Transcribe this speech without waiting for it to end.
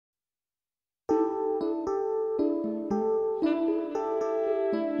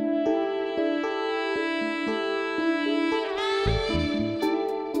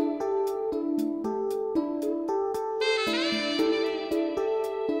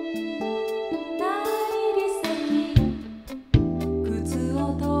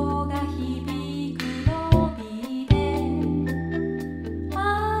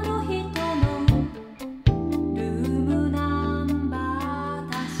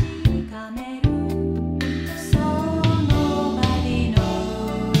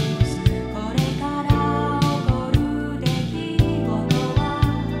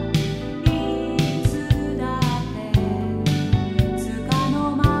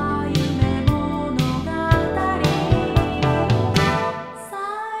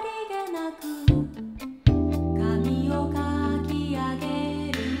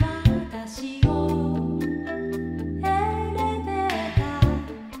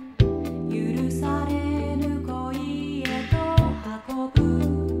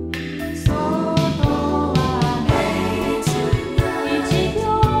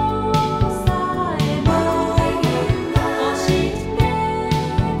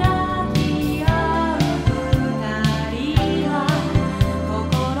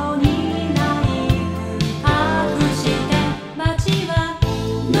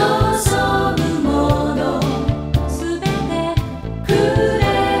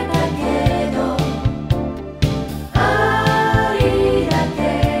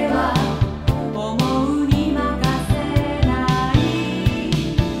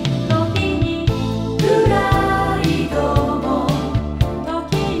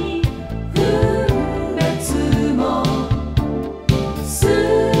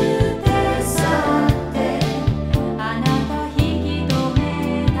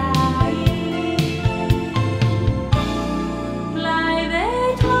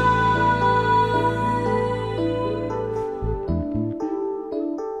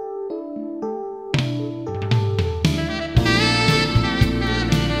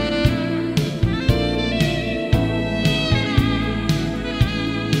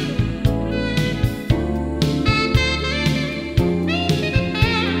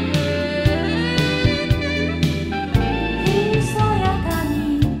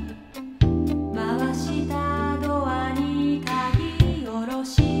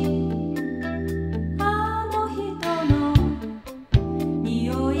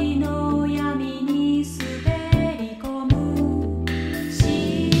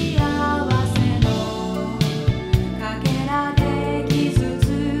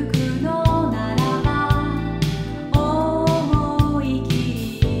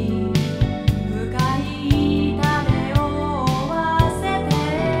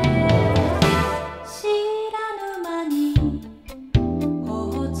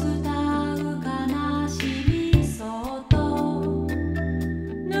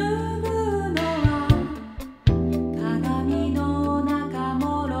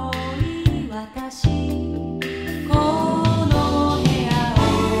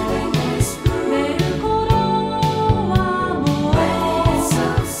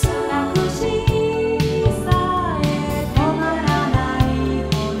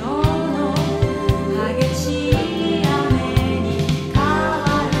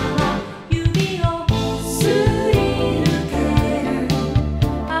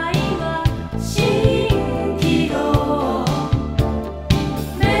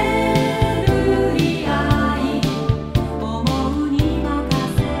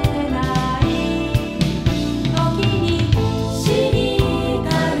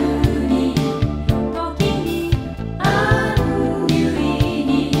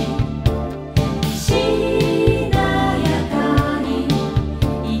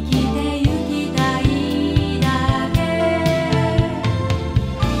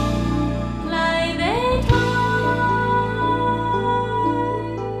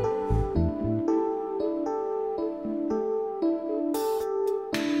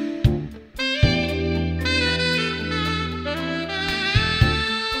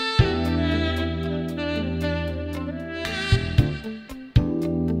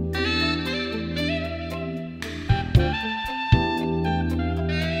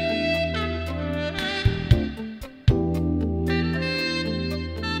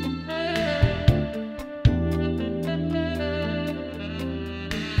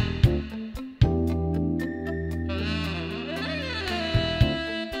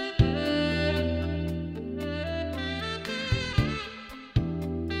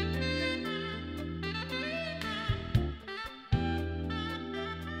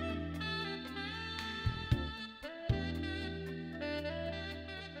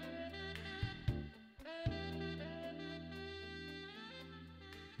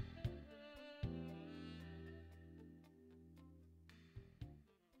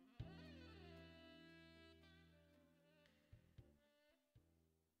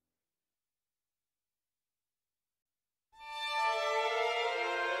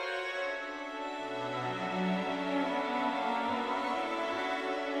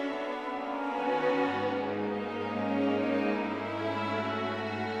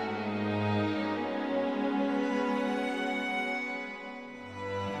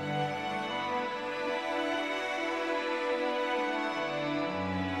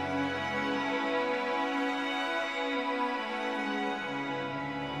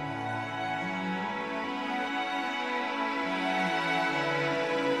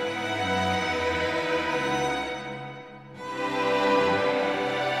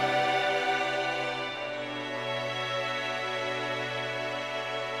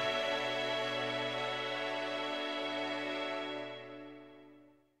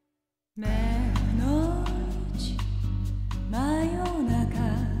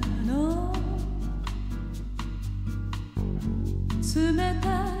冷た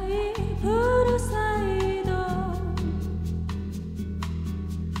いプールサイド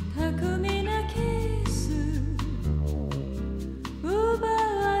巧みなキス奪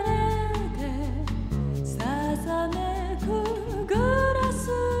われてさざめくグラ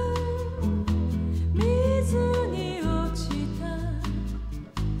ス水に落ちた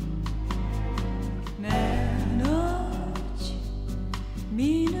目の内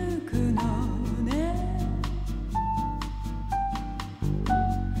見抜くのね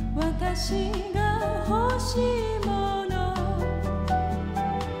私が欲しいもの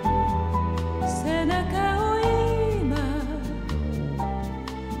背中を今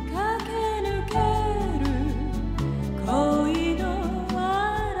駆け抜ける恋の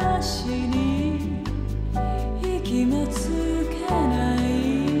嵐に息もつけない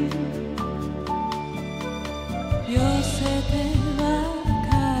寄せては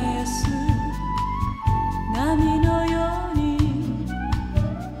返す波のように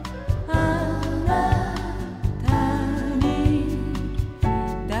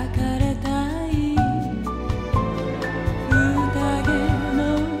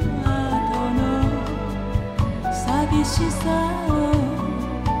しさを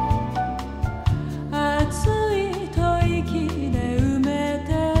熱い吐息で埋め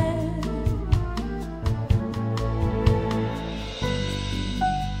て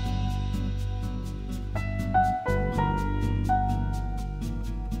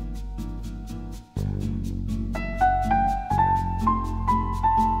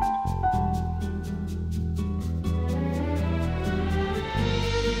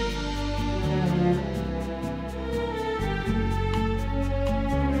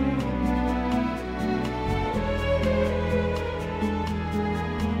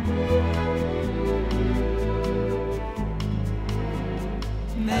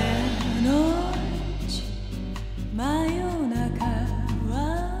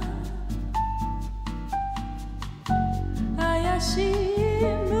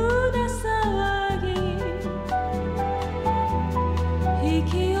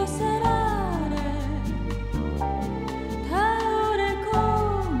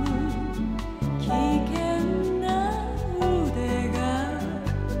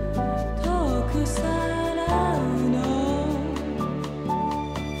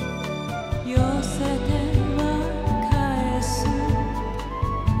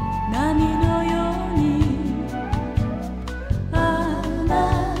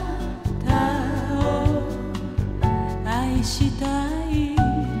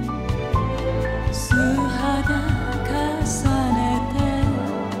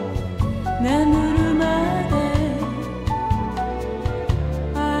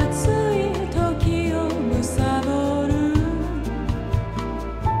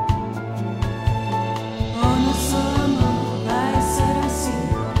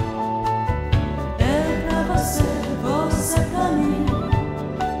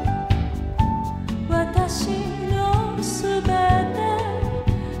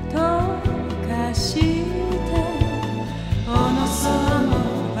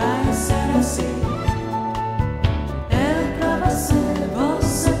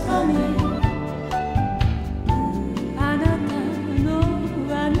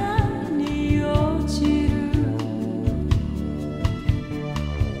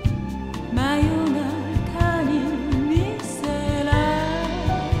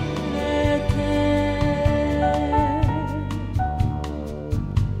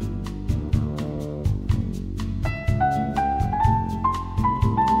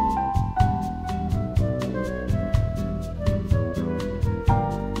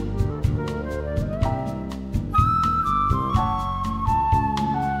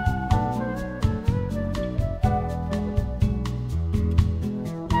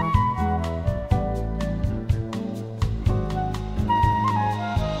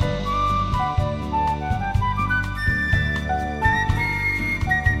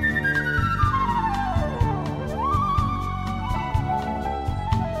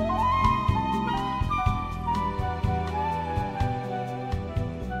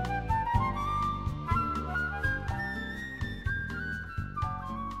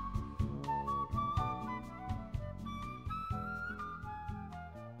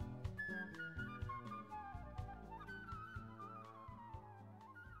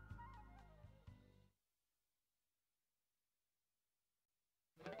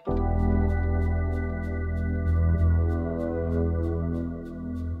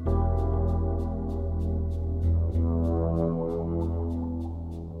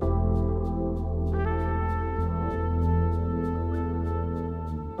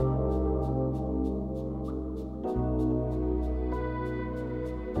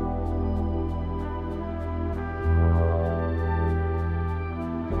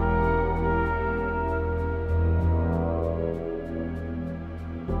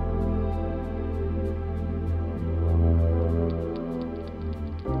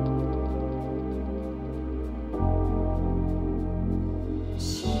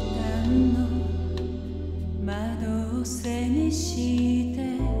して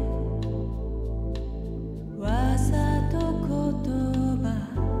わざと言葉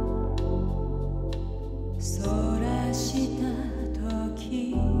そらした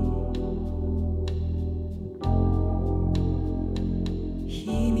時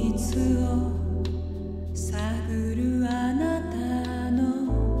秘密を探るあなたの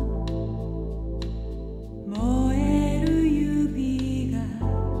燃える指が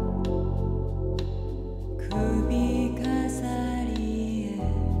首飾りへ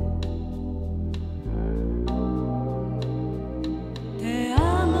Te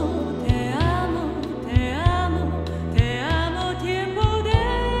amo, te amo, te amo, te amo tiempo de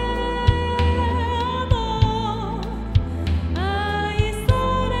amor 愛さ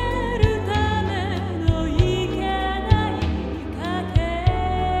れるためのいけない駆け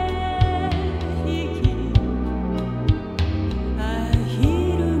引き昼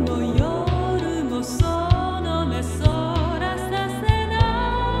も夜もその目そらさせな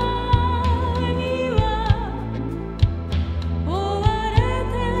いわ追われ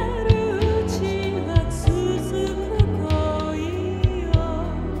てるうちは続く恋よ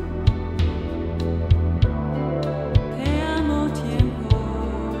Te amo tiempo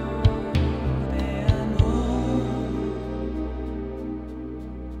de amor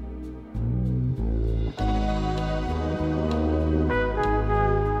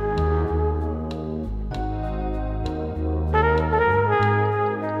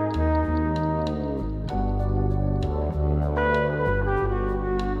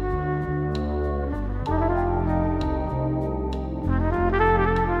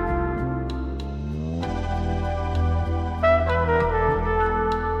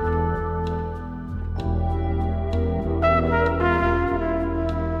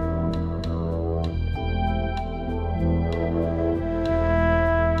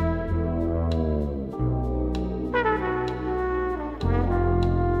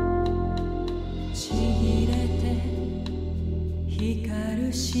ちぎれて光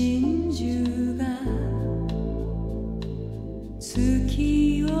る真珠が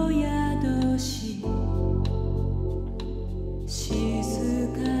月を宿し静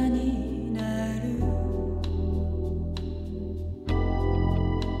かになる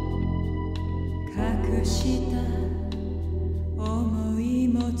隠した想い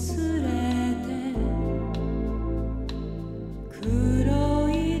も連れて黒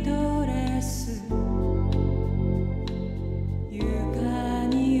いドレス床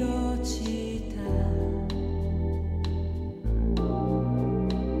に落ちた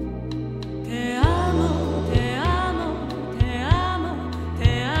Te amo, te amo, te amo,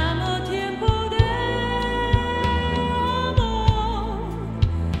 te amo tiempo de amor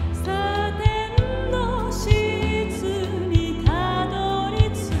サテンのし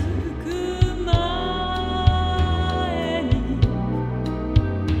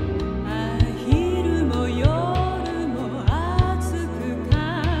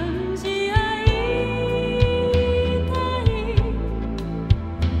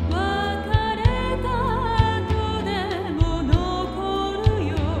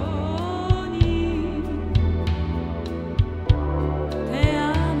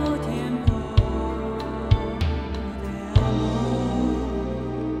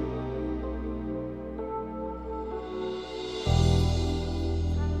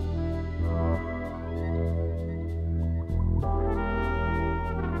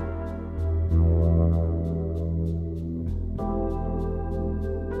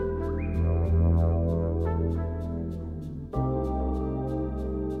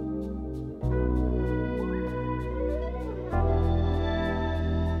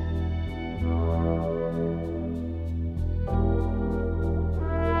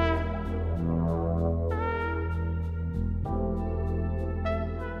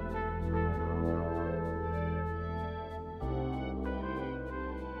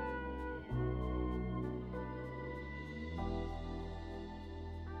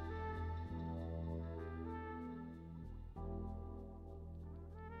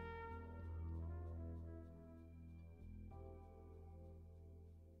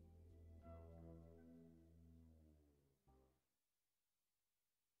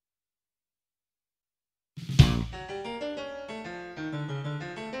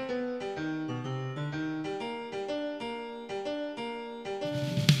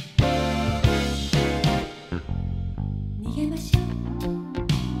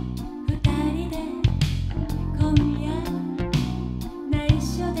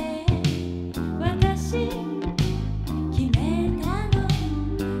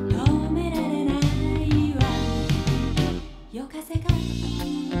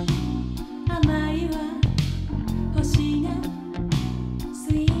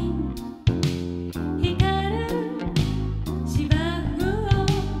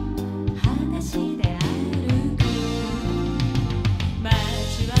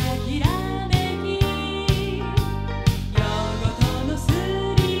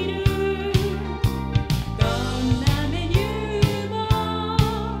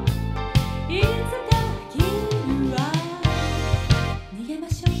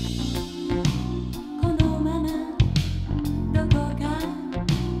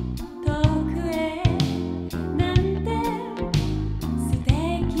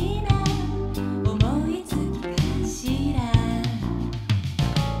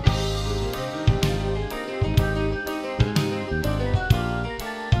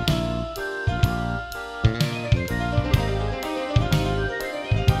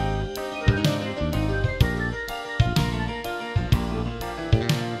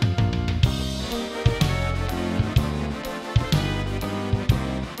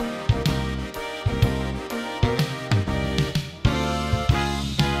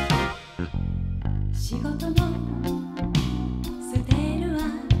事も捨てるわ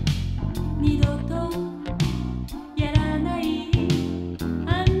二度とやらない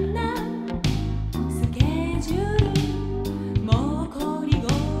あんなスケジュールもうこりご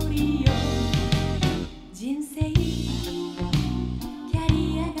りよ人生キャ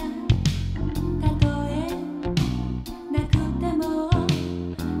リアがたとえなくても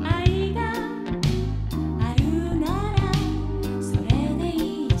愛があるならそれでい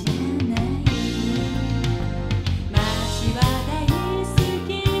いじゃない街は大好き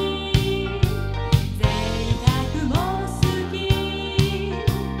贅沢も好き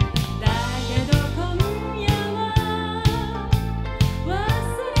だけど今夜は忘れ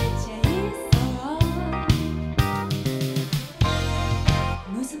ちゃいそう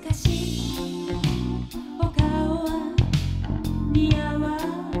難しいお顔は似合わ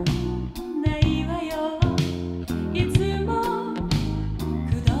ないわよいつも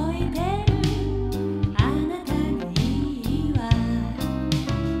口説いてるあなたがいいわ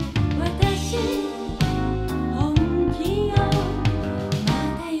私本気よま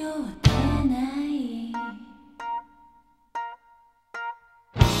だ酔ってない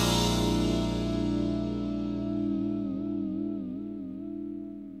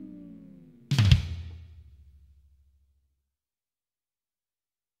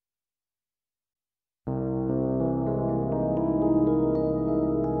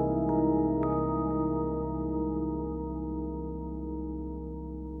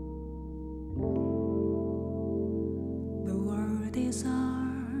The world is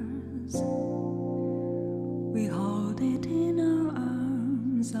ours. We hold it in our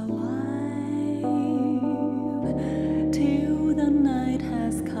arms alive till the night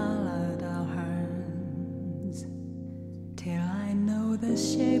has colored our hands. Till I know the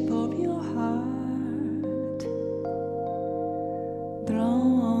shape of your heart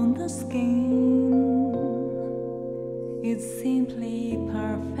drawn on the skin. It's simply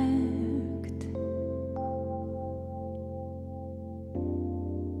perfect.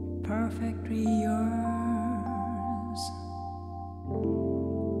 Perfectly yours.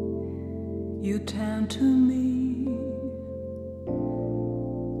 You turn to me,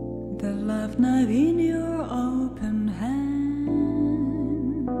 the love knife in your open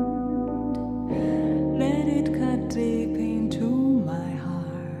hand. Let it cut deep into my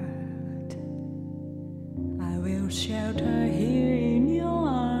heart. I will shelter here in your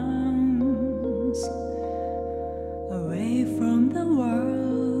arms, away from the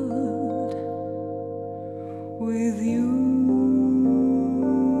world, with you.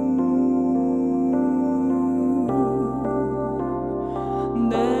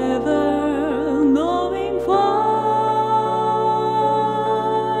 Never knowing why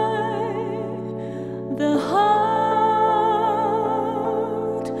the heart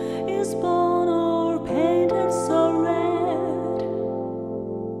is born or painted so red,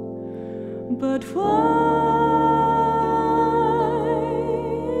 but why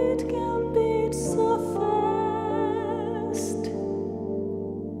it can beat so fast,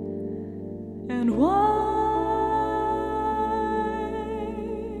 and why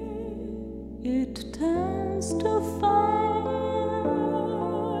it turns to fire.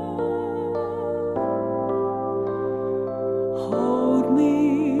 Hold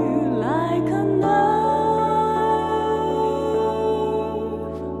me like a knife.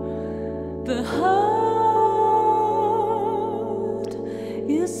 The heart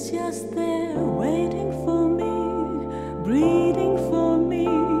is just there waiting for me, breathing for me,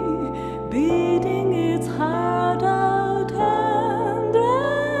 beating its heart out endlessly.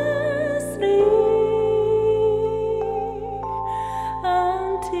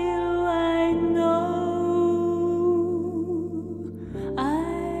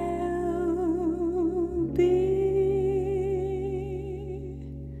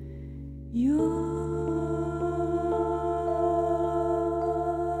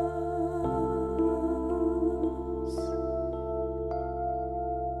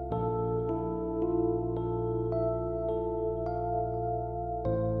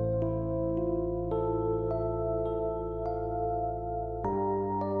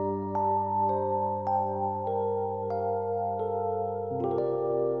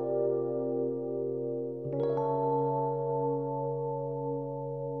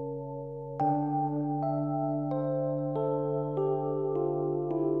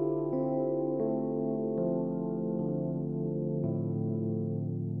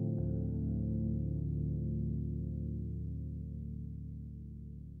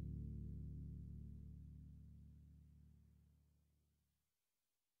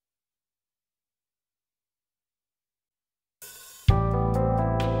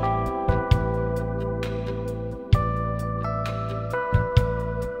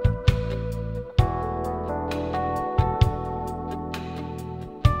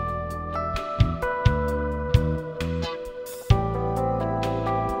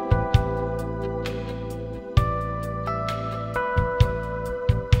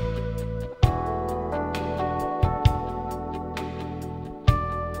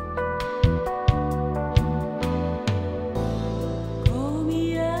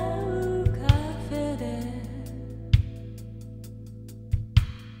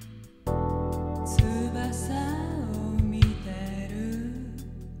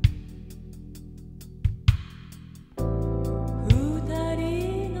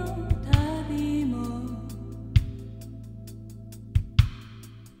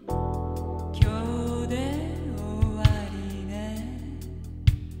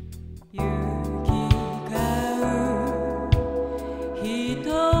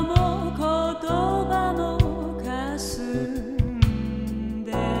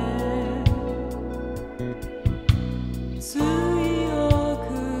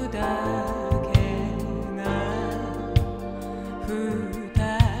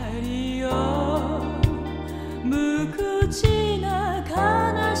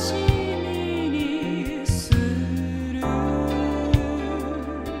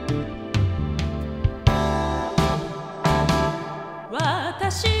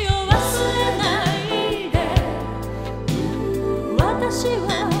 私を忘れないで私は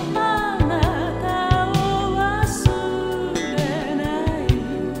あなたを忘れない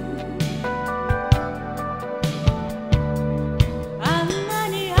あんな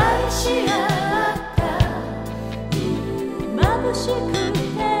に愛し合った眩しく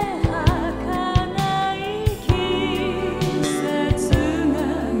て儚い季節が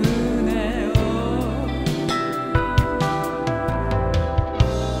胸を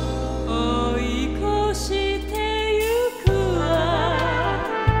追い越してゆくわ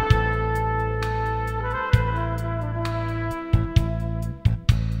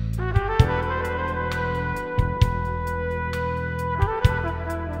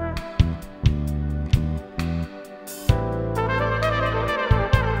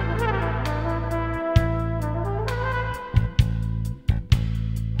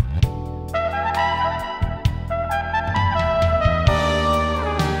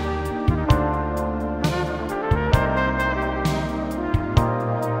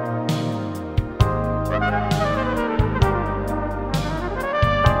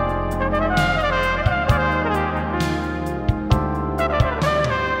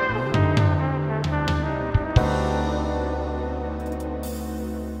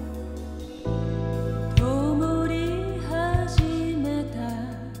灯り始めた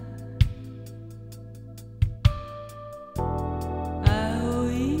青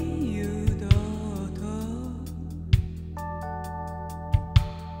い湯道と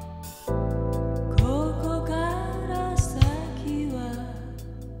ここから先は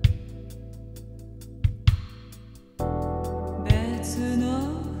別の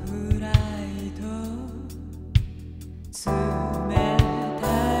フライト冷た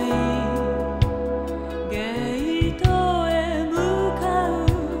いゲートへ向かう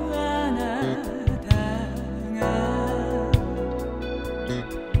あなたが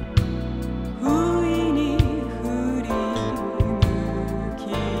不意に振り向き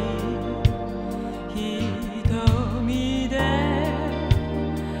瞳で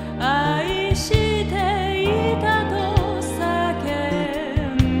愛していたと叫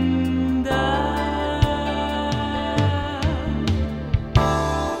んだ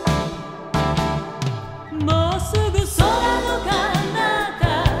もうすぐ空の彼方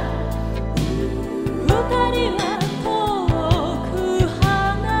二人は遠く離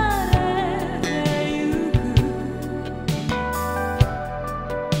れてゆく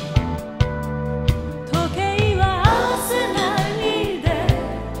時計は合わせないで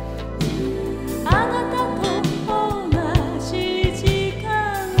あなたと同じ時間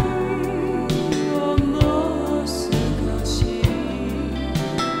をもう少し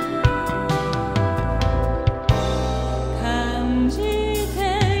感じて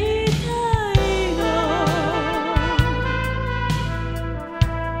いたいの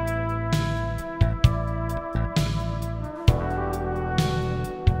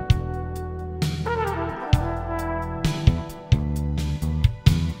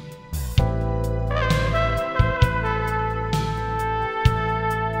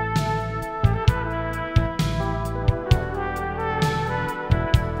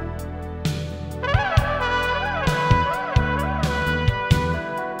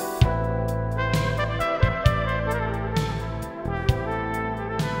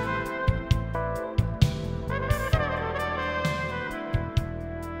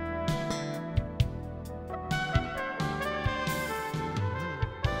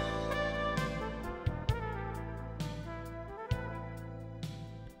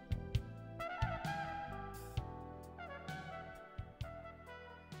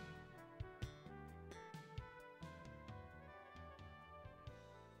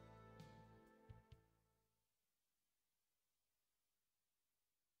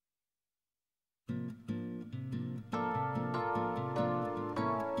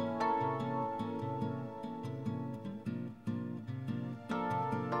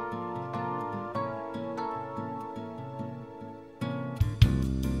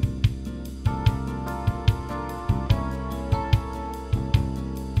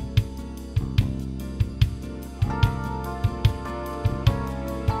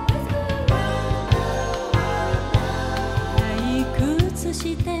退屈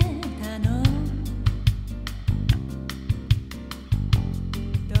してたの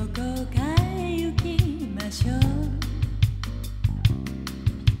どこかへ行きましょう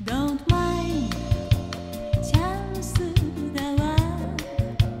Don't mind チャンスだわ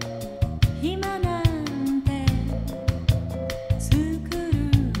暇なんて作る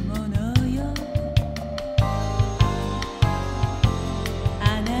ものよ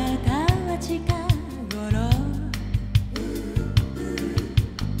あなたは近頃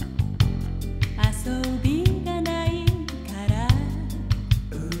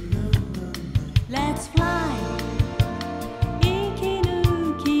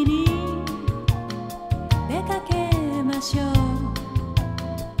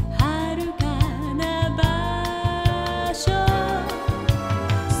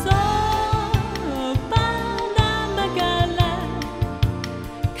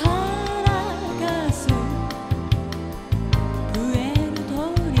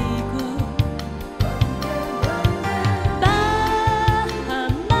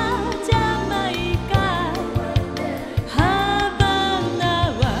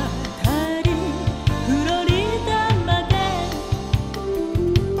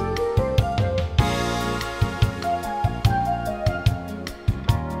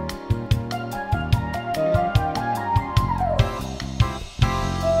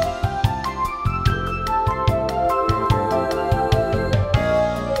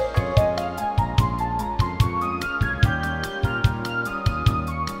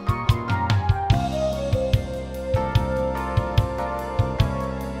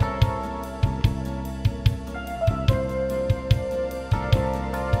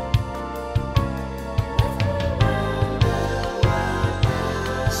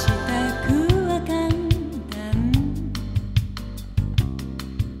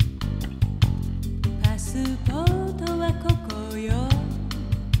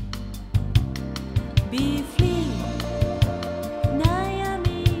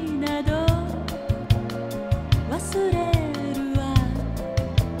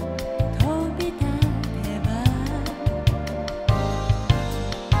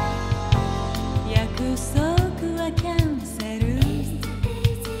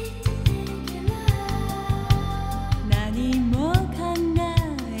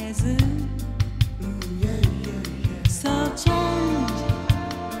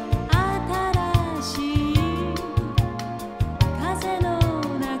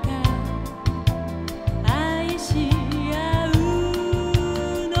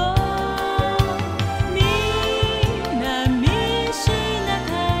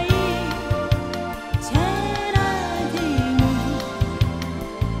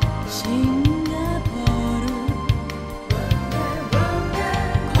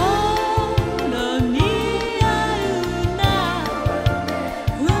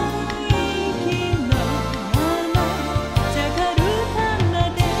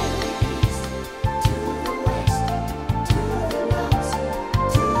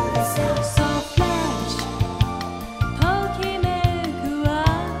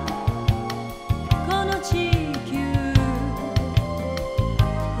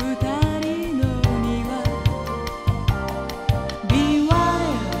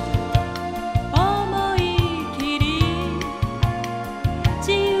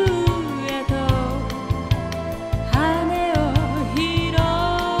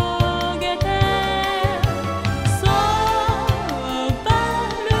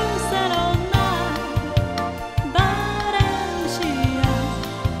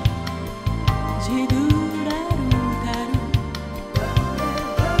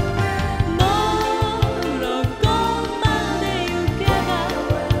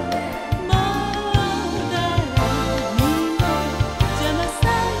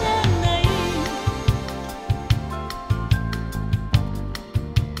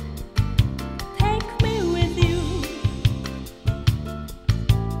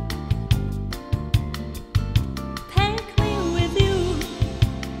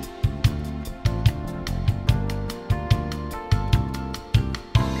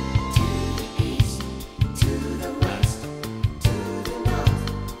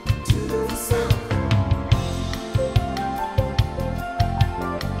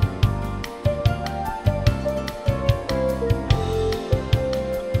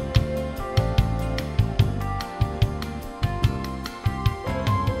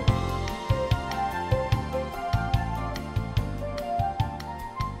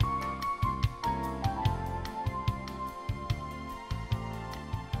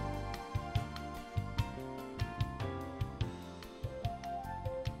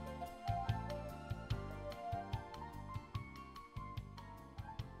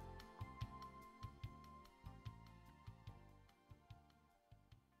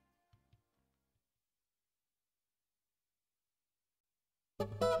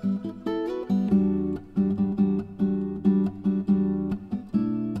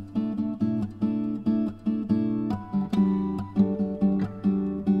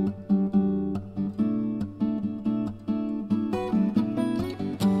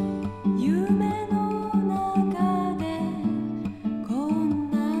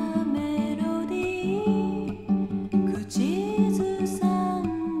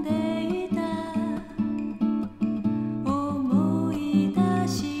思い出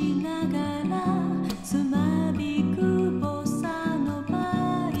しな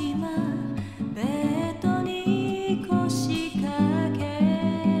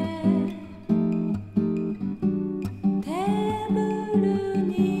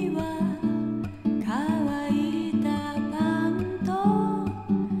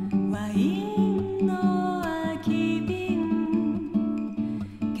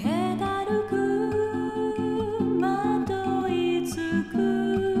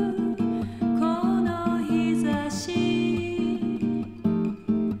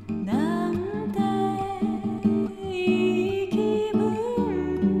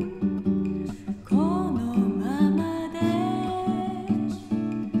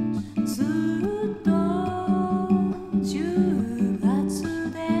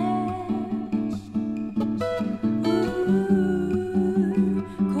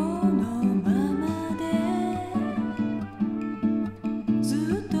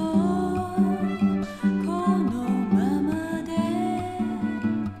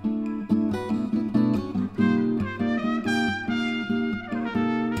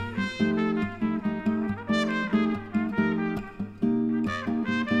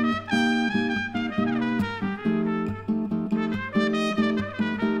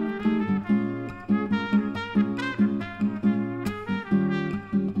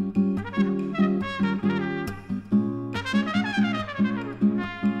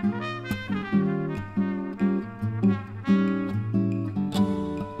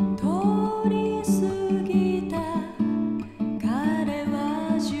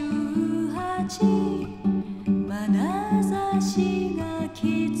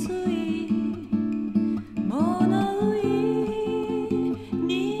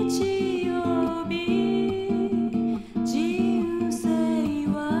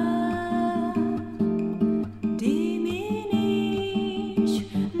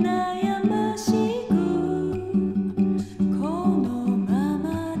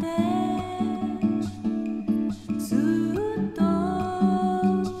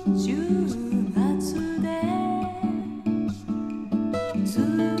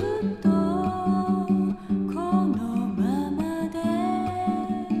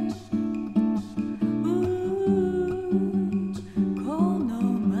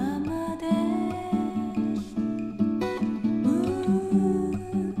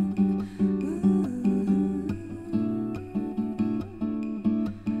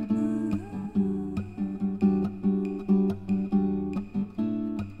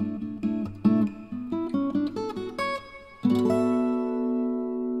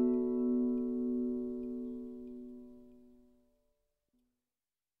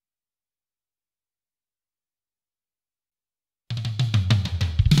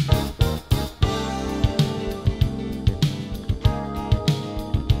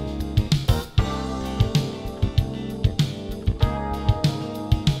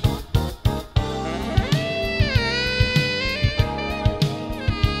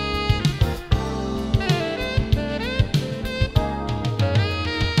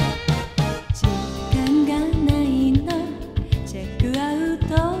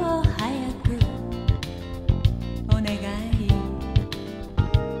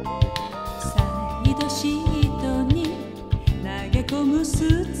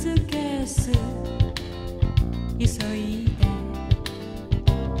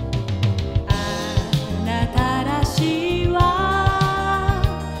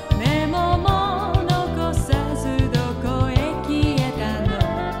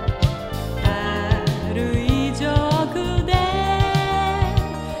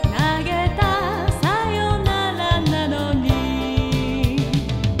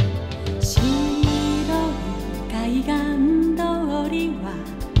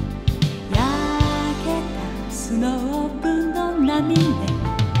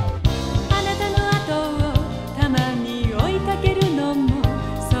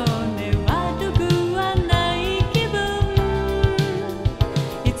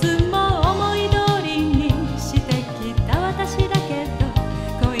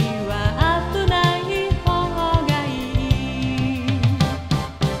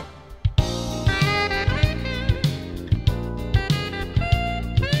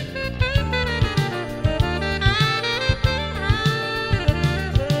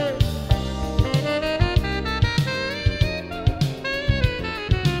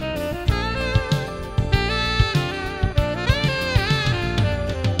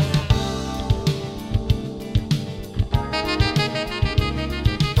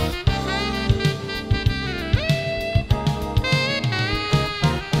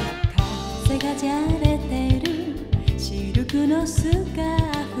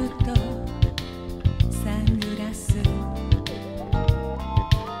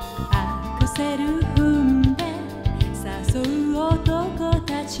セル踏んで誘う男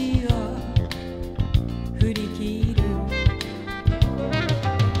たちを振り切る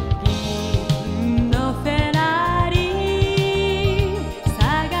銀のフェラーリ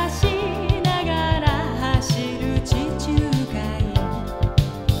探しながら走る地中海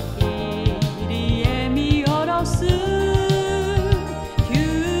入り江見下ろす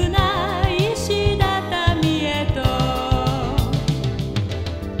急な石畳へと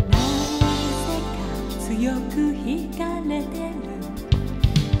なぜか強く惹かれてる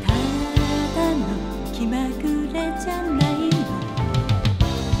ただの気まぐれじゃないの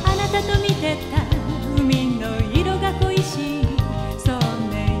あなたと見てた海の色が恋しいそう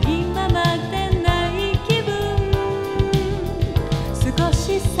ね今までない気分少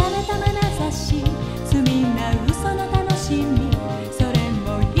し冷めた眼差し罪な嘘の楽しみそれ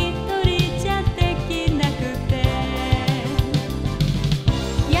も一人じゃできなくて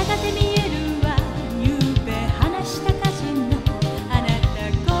やがて見えるわゆうべ話したカジノあなた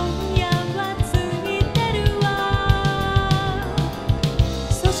今夜はついてるわ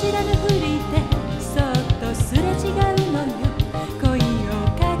そ知らぬふりでそっとすれ違うのよ恋を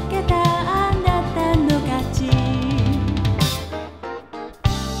かけたあなたの勝ち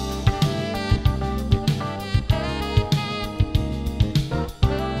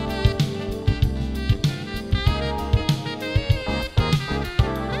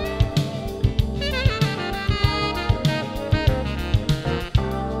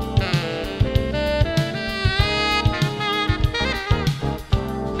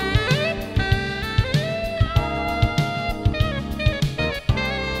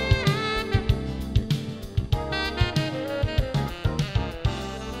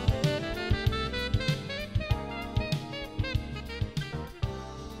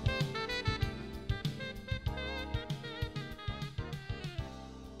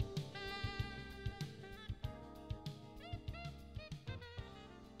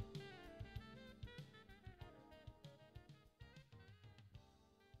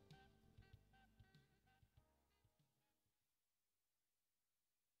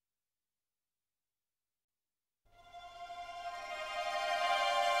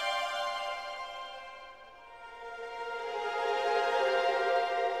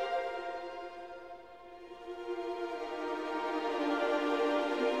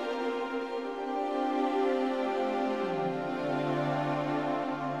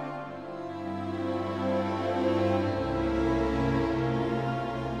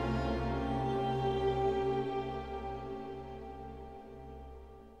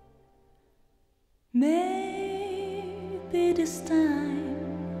Maybe this time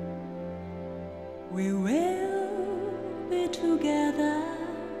we will be together.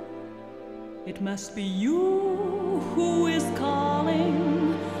 It must be you who is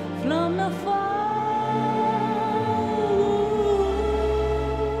calling from afar.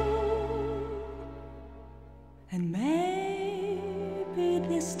 And maybe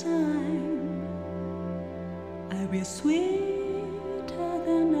this time I will sweeter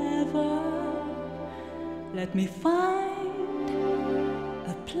than ever. Let me find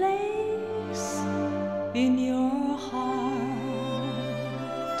a place in your heart.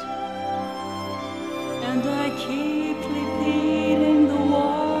 And I keep repeating the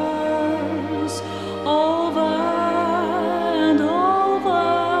words over and over.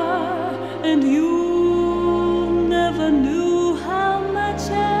 And you never knew how much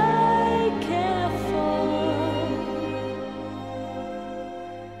I care for.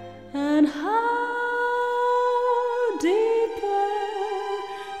 And how deeper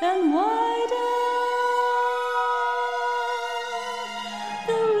and wider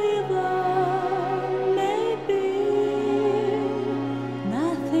the river may be,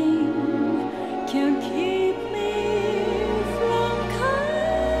 nothing can keep me from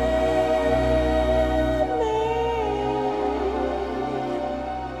coming.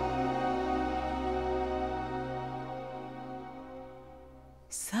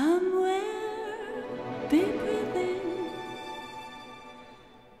 Somewhere deep within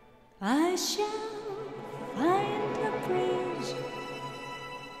I shall find a bridge,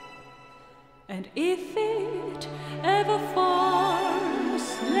 and if it ever falls,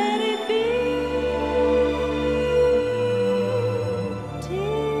 let it be.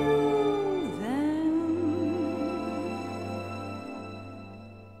 Till then,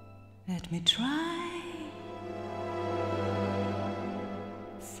 let me try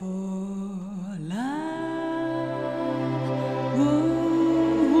for love.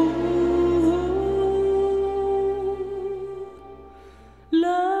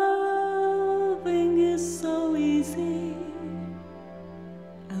 Loving is so easy.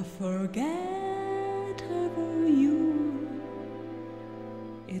 I'm unforgettable you.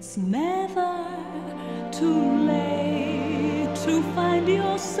 It's never too late to find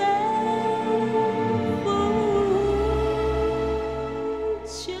yourself. Oh,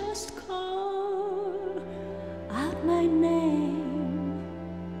 just call out my name.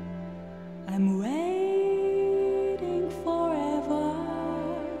 I'm waiting forever,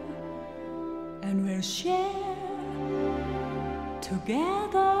 and we'll share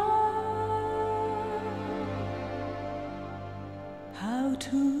together how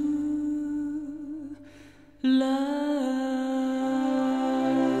to love.